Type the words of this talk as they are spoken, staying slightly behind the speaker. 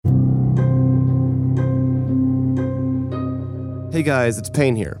Hey guys, it's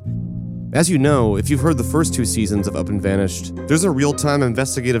Payne here. As you know, if you've heard the first 2 seasons of Up and Vanished, there's a real-time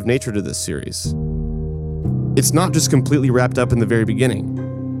investigative nature to this series. It's not just completely wrapped up in the very beginning.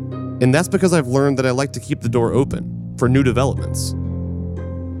 And that's because I've learned that I like to keep the door open for new developments.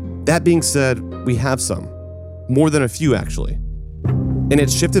 That being said, we have some. More than a few, actually. And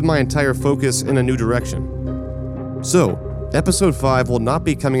it's shifted my entire focus in a new direction. So, Episode 5 will not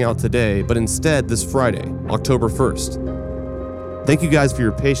be coming out today, but instead this Friday, October 1st. Thank you guys for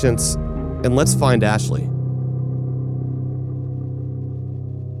your patience, and let's find Ashley.